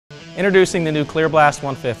Introducing the new CLEARblast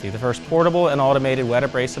 150, the first portable and automated wet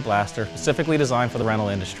abrasive blaster specifically designed for the rental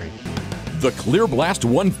industry. The CLEARblast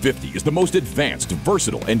 150 is the most advanced,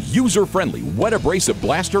 versatile, and user-friendly wet abrasive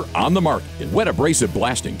blaster on the market. Wet abrasive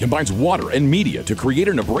blasting combines water and media to create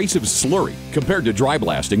an abrasive slurry. Compared to dry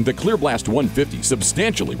blasting, the CLEARblast 150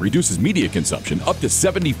 substantially reduces media consumption up to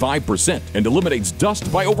 75% and eliminates dust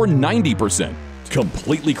by over 90%.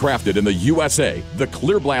 Completely crafted in the USA, the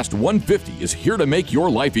CLEARblast 150 is here to make your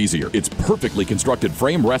life easier. Its perfectly constructed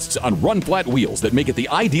frame rests on run-flat wheels that make it the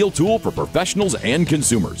ideal tool for professionals and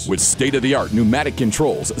consumers. With state-of-the-art pneumatic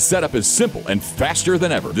controls, setup is simple and faster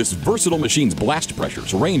than ever. This versatile machine's blast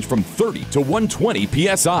pressures range from 30 to 120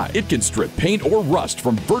 psi. It can strip paint or rust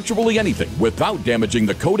from virtually anything without damaging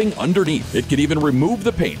the coating underneath. It can even remove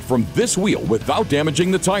the paint from this wheel without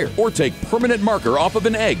damaging the tire, or take permanent marker off of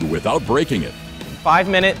an egg without breaking it.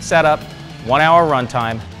 5-minute setup, 1-hour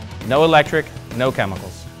runtime, no electric, no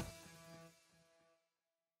chemicals.